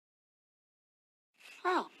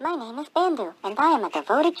My name is Bandhu, and I am a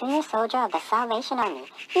devoted junior soldier of the Salvation Army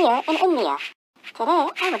here in India. Today,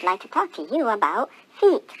 I would like to talk to you about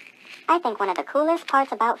feet. I think one of the coolest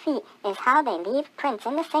parts about feet is how they leave prints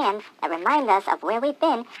in the sand that remind us of where we've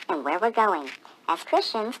been and where we're going. As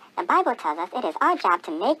Christians, the Bible tells us it is our job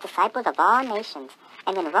to make disciples of all nations.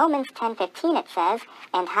 And in Romans 10:15 it says,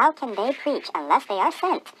 "And how can they preach unless they are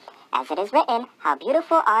sent? As it is written, how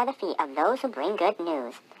beautiful are the feet of those who bring good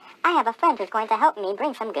news." I have a friend who's going to help me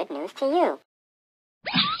bring some good news to you.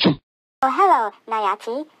 Oh, hello,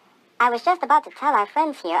 Nayati. I was just about to tell our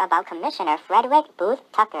friends here about Commissioner Frederick Booth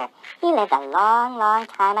Tucker. He lived a long, long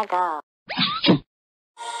time ago.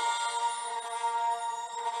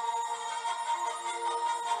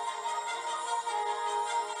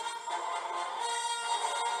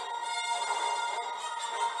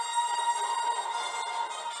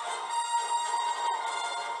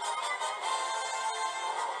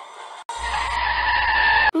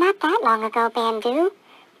 Not that long ago, Bandhu.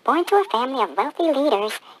 Born to a family of wealthy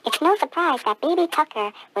leaders, it's no surprise that baby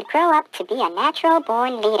Tucker would grow up to be a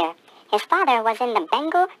natural-born leader. His father was in the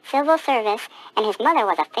Bengal Civil Service, and his mother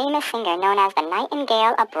was a famous singer known as the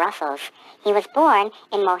Nightingale of Brussels. He was born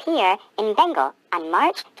in Mohir in Bengal on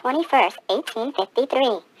March 21st,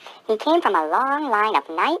 1853. He came from a long line of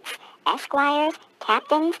knights, esquires,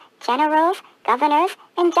 captains, generals, governors,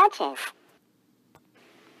 and judges.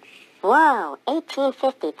 Whoa,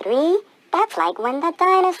 1853? That's like when the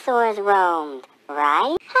dinosaurs roamed,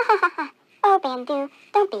 right? Ha ha ha ha. Oh, Bandhu,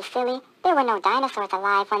 don't be silly. There were no dinosaurs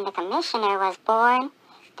alive when the commissioner was born.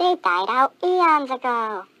 They died out eons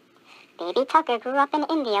ago. Baby Tucker grew up in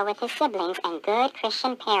India with his siblings and good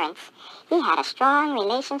Christian parents. He had a strong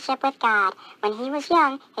relationship with God. When he was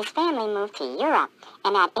young, his family moved to Europe,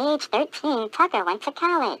 and at age 13, Tucker went to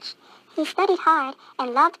college. He studied hard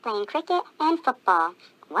and loved playing cricket and football.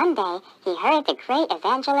 One day, he heard the great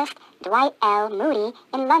evangelist Dwight L. Moody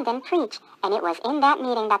in London preach, and it was in that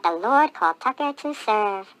meeting that the Lord called Tucker to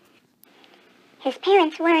serve. His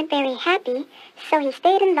parents weren't very happy, so he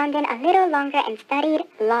stayed in London a little longer and studied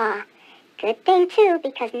law. Good thing, too,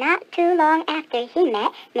 because not too long after he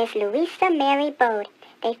met Miss Louisa Mary Bode.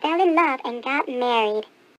 They fell in love and got married.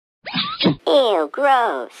 Ew,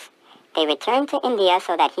 gross. They returned to India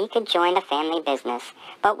so that he could join the family business.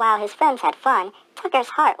 But while his friends had fun, Tucker's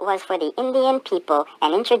heart was for the Indian people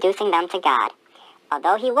and introducing them to God.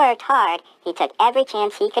 Although he worked hard, he took every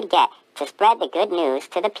chance he could get to spread the good news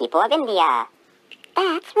to the people of India.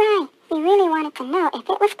 That's right. He really wanted to know if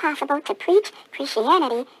it was possible to preach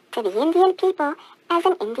Christianity to the Indian people as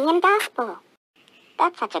an Indian gospel.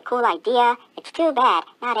 That's such a cool idea. It's too bad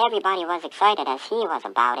not everybody was excited as he was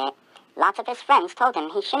about it. Lots of his friends told him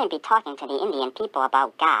he shouldn't be talking to the Indian people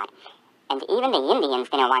about God. And even the Indians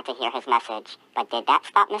didn't want to hear his message. But did that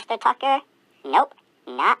stop Mr. Tucker? Nope,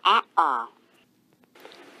 not at all.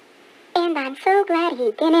 And I'm so glad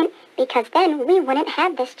he didn't, because then we wouldn't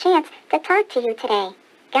have this chance to talk to you today.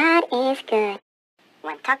 God is good.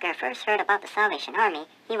 When Tucker first heard about the Salvation Army,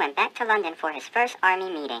 he went back to London for his first army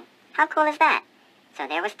meeting. How cool is that? So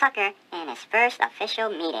there was Tucker in his first official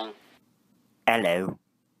meeting. Hello.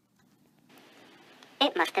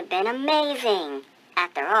 It must have been amazing.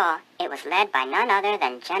 After all, it was led by none other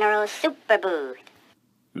than General Super Booth.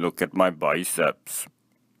 Look at my biceps.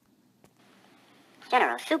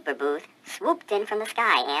 General Super Booth swooped in from the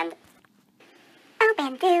sky and... Oh,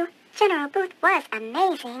 Bandhu, General Booth was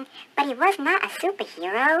amazing, but he was not a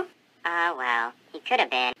superhero. Well, he could have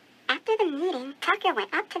been. After the meeting, Tucker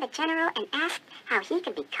went up to the general and asked how he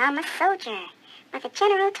could become a soldier. But the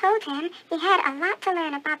general told him he had a lot to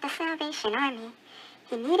learn about the Salvation Army.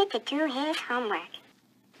 He needed to do his homework.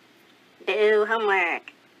 Boo,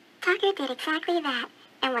 homework. Tucker did exactly that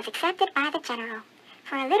and was accepted by the general.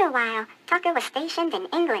 For a little while, Tucker was stationed in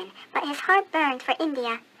England, but his heart burned for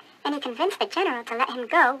India, and he convinced the general to let him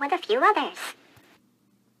go with a few others.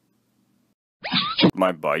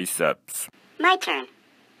 My biceps. My turn.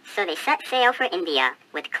 So they set sail for India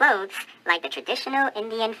with clothes like the traditional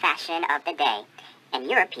Indian fashion of the day and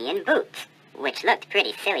European boots, which looked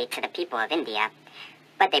pretty silly to the people of India.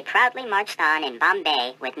 But they proudly marched on in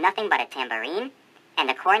Bombay with nothing but a tambourine and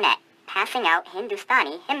a cornet, passing out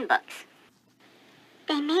Hindustani hymn books.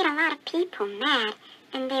 They made a lot of people mad,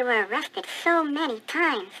 and they were arrested so many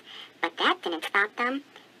times. But that didn't stop them.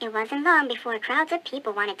 It wasn't long before crowds of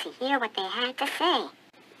people wanted to hear what they had to say.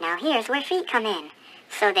 Now here's where feet come in.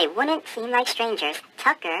 So they wouldn't seem like strangers,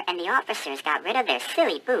 Tucker and the officers got rid of their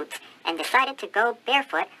silly boots and decided to go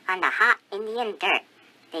barefoot on the hot Indian dirt.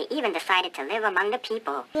 They even decided to live among the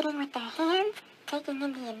people, eating with their hands, taking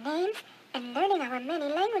Indian names, and learning our many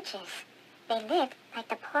languages. They lived like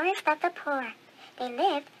the poorest of the poor. they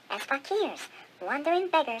lived as fakirs, wandering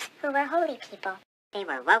beggars who were holy people. They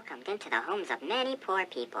were welcomed into the homes of many poor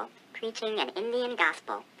people, preaching an Indian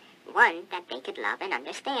gospel, one that they could love and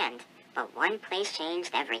understand. But one place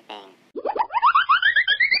changed everything.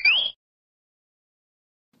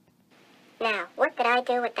 Now, what did I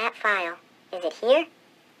do with that file? Is it here?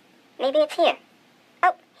 Maybe it's here.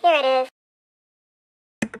 Oh, here it is.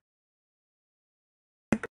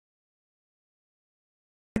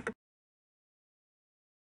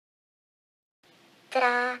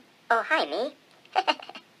 Ta-da! Oh, hi, me.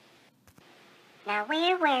 Now,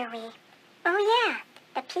 where were we? Oh, yeah.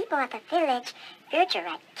 The people of the village,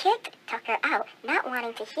 Frederick kicked Tucker out, not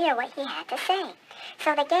wanting to hear what he had to say.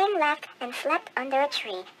 So the gang left and slept under a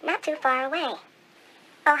tree not too far away.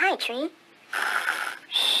 Oh, hi, tree.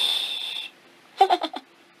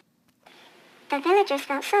 The villagers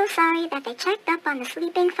felt so sorry that they checked up on the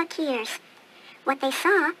sleeping fakirs. What they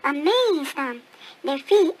saw amazed them. Their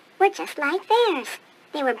feet were just like theirs.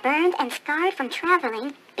 They were burned and scarred from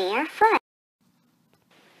traveling barefoot.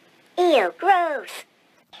 Ew, gross!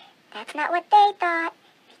 That's not what they thought.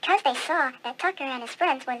 Because they saw that Tucker and his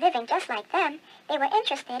friends were living just like them, they were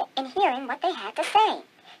interested in hearing what they had to say.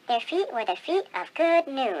 Their feet were the feet of good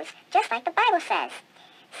news, just like the Bible says.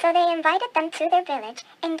 So they invited them to their village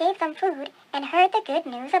and gave them food and heard the good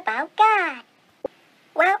news about God.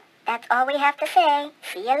 Well, that's all we have to say.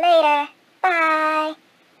 See you later. Bye.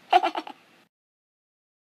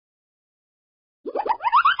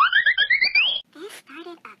 This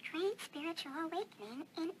started a great spiritual awakening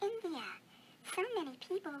in India. So many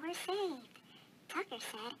people were saved. Tucker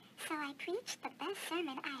said, so I preached the best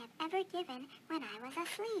sermon I have ever given when I was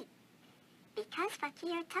asleep. Because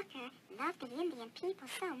Fakir Tucker loved the Indian people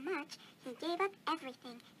so much, he gave up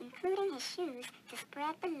everything, including his shoes, to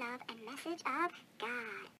spread the love and message of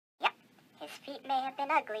God. Yep, his feet may have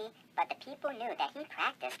been ugly, but the people knew that he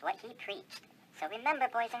practiced what he preached. So remember,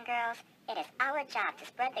 boys and girls, it is our job to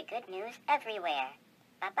spread the good news everywhere.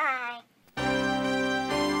 Bye-bye.